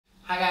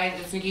Hi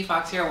guys, it's Nikki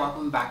Fox here.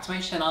 Welcome back to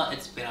my channel.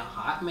 It's been a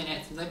hot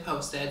minute since I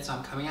posted, so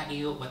I'm coming at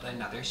you with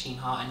another Shein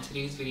haul. And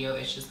today's video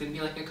is just gonna be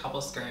like a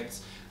couple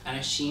skirts and a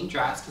Shein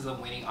dress because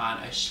I'm waiting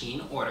on a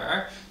Shein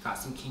order. Got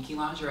some kinky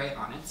lingerie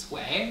on its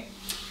way.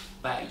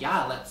 But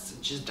yeah, let's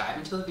just dive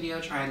into the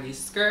video trying these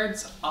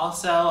skirts.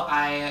 Also,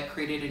 I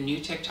created a new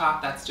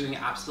TikTok that's doing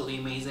absolutely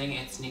amazing.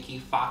 It's Nikki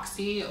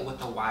Foxy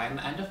with a Y on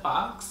the end of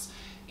Fox.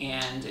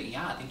 And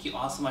yeah, thank you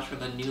all so much for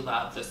the new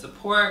love, the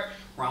support.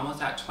 We're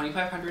almost at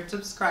 2,500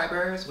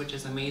 subscribers, which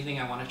is amazing.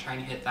 I want to try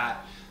and hit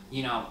that,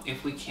 you know,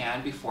 if we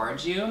can before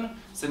June.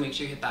 So make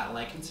sure you hit that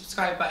like and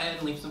subscribe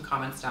button, leave some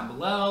comments down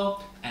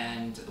below.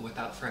 And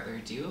without further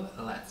ado,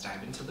 let's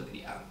dive into the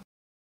video.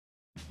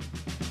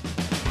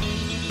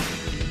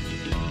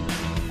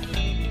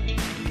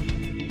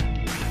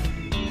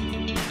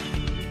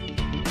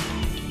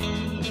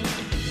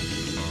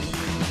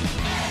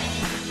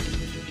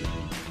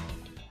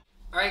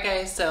 Alright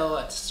guys,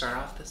 so to start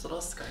off this little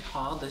skirt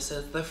haul, this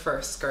is the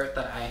first skirt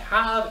that I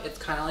have. It's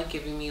kind of like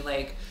giving me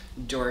like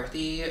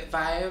Dorothy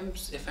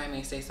vibes, if I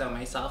may say so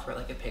myself, or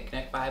like a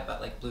picnic vibe,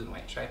 but like blue and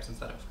white stripes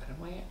instead of red and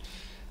white.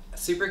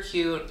 Super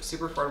cute,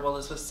 super affordable.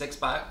 This was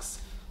 $6.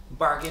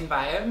 Bargain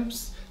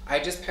vibes. I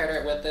just paired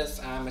it with this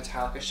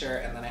Metallica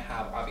shirt, and then I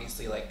have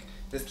obviously like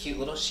this cute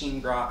little Shein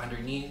bra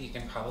underneath. You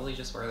can probably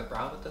just wear the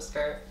bra with the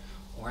skirt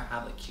or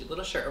have like cute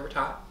little shirt over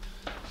top.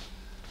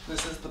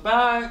 This is the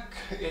back.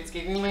 It's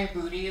giving my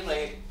booty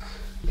like,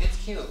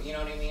 it's cute, you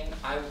know what I mean?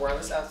 I wore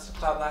this out to the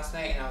club last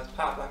night and I was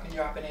pop lock and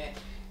dropping it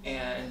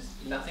and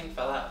nothing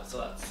fell out, so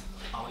that's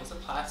always a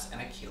plus,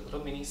 and a cute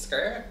little mini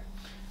skirt.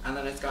 And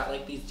then it's got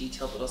like these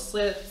detailed little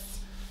slits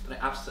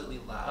that I absolutely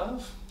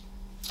love.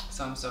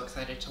 So I'm so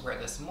excited to wear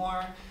this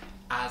more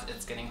as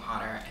it's getting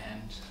hotter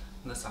and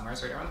the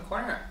summer's right around the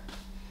corner.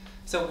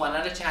 So 1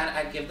 out of 10,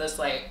 I'd give this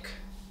like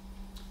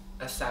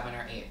a 7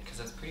 or 8 because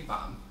it's pretty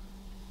bomb.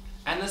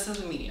 And this is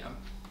a medium.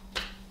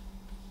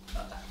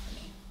 Not that for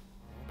me.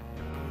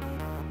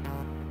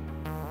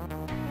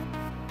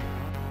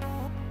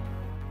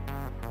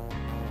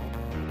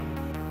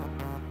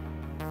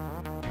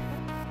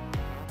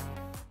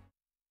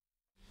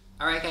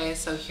 Alright guys,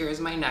 so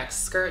here's my next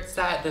skirt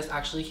set. This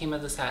actually came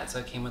with a set, so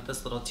it came with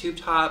this little tube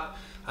top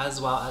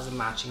as well as a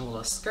matching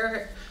little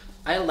skirt.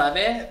 I love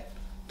it.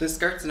 The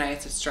skirt's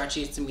nice, it's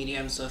stretchy, it's a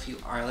medium, so if you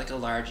are like a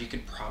large, you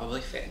could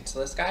probably fit into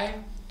this guy.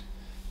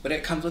 But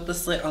it comes with the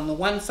slit on the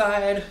one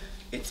side.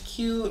 It's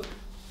cute.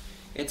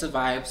 It's a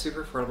vibe,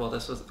 super affordable.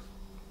 This was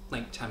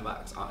like 10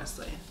 bucks,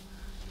 honestly.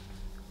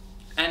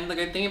 And the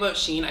good thing about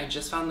Shein, I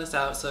just found this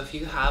out. So if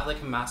you have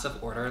like a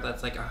massive order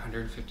that's like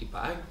 150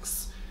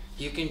 bucks,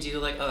 you can do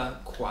like a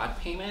quad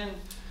payment.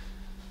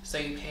 So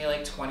you pay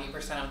like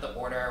 20% of the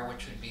order,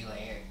 which would be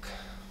like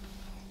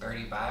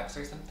 30 bucks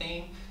or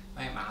something.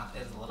 My math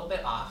is a little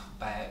bit off,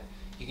 but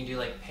you can do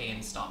like pay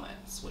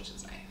installments, which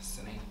is nice.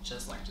 And I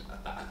just learned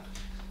about that.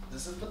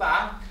 This is the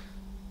back.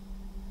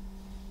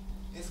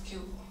 It's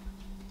cute.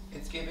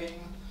 It's giving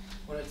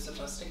what it's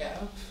supposed to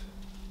give.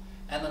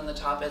 And then the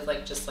top is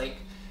like just like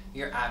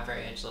your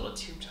average little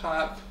tube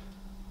top.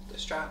 The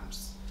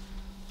straps.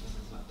 This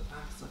is what the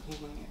back's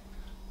looking like.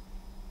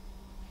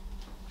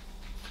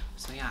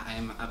 So yeah,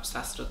 I'm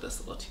obsessed with this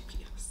little two-piece.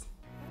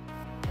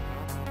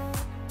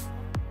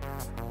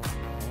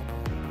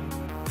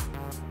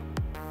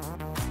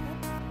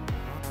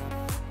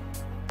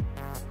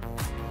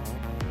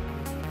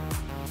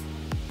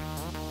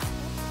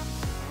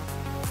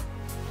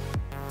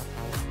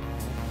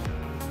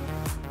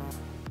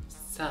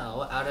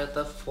 So out of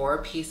the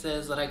 4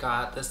 pieces that I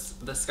got,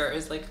 the skirt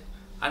is like,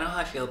 I don't know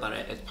how I feel about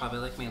it. It's probably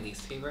like my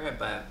least favorite,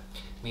 but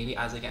maybe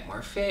as I get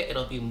more fit,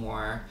 it'll be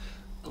more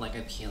like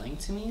appealing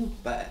to me.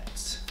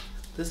 But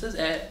this is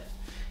it.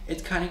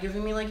 It's kind of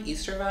giving me like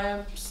Easter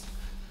vibes,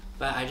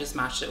 but I just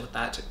matched it with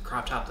that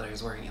crop top that I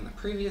was wearing in the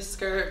previous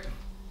skirt.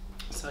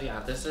 So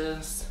yeah, this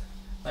is,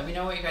 let me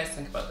know what you guys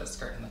think about this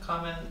skirt in the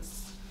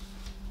comments.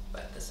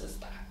 But this is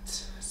that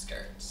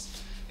skirt.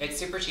 It's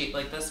super cheap.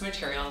 Like this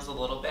material is a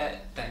little bit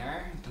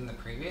thinner than the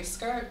previous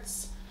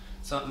skirts,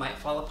 so it might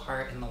fall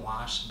apart in the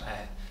wash,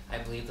 but I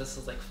believe this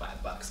is like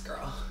 $5,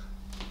 girl.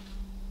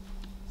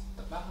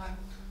 The back.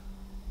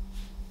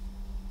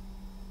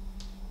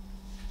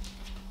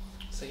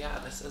 So yeah,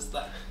 this is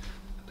the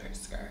other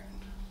skirt.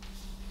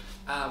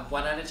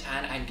 1 out of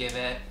 10, I'd give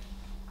it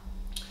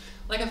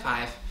like a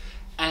 5.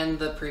 And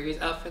the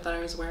previous outfit that I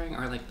was wearing,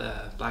 or like the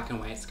black and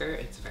white skirt,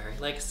 it's very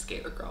like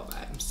skater girl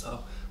vibe.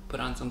 So put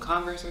on some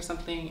Converse or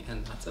something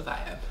and that's a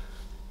vibe.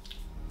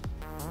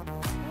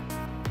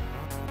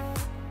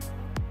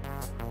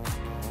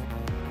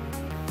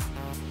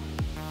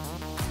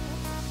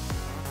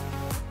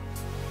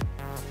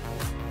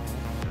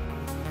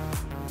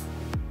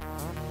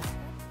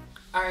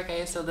 Alright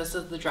guys, so this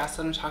is the dress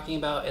that I'm talking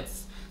about.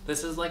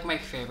 This is like my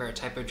favorite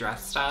type of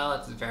dress style.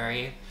 It's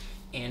very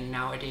in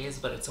nowadays,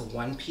 but it's a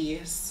one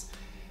piece.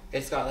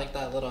 It's got like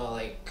that little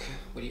like,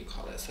 what do you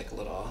call this? Like a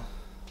little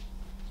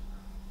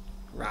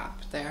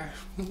wrap there.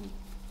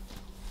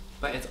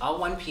 But it's all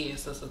one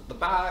piece. This is the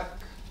back.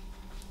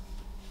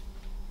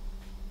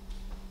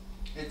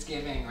 It's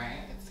giving,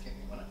 right? It's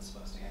giving what it's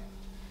supposed to give.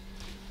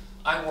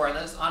 I wore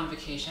this on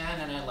vacation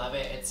and I love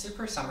it. It's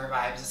super summer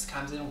vibes. This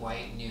comes in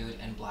white, nude,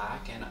 and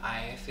black, and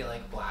I feel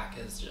like black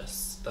is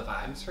just the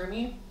vibes for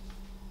me.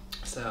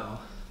 So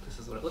this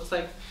is what it looks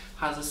like.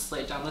 Has a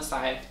slit down the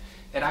side.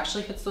 It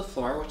actually hits the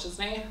floor, which is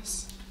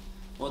nice.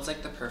 Well, it's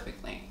like the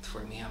perfect length for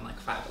me. I'm like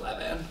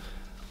 5'11",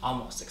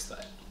 almost 6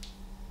 foot.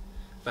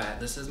 But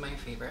this is my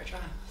favorite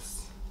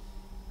dress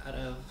out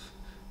of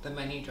the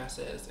many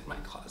dresses in my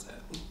closet.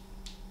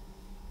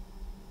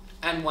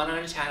 And 1 out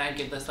of 10, I'd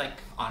give this like,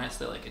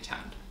 honestly, like a 10.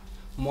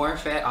 More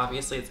fit,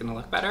 obviously it's gonna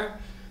look better,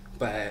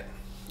 but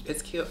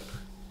it's cute.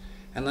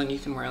 And then you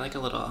can wear like a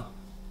little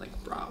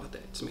like bra with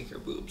it to make your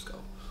boobs go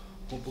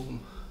boom boom.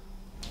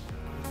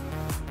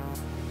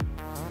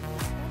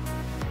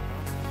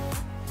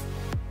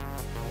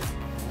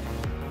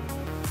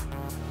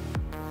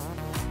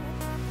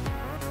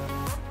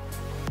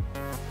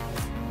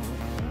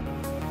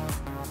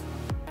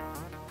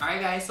 Alright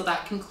guys, so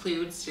that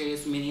concludes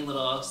today's mini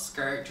little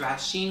skirt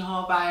dress Shein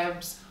haul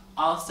vibes.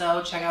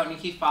 Also, check out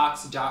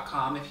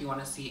NikkiFox.com if you want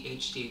to see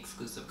HD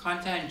exclusive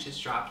content.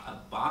 Just dropped a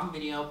bomb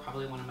video,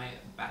 probably one of my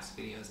best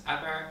videos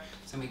ever.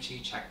 So make sure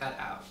you check that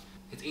out.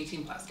 It's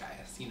 18 plus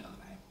guys, you know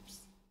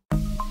the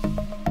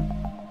vibes.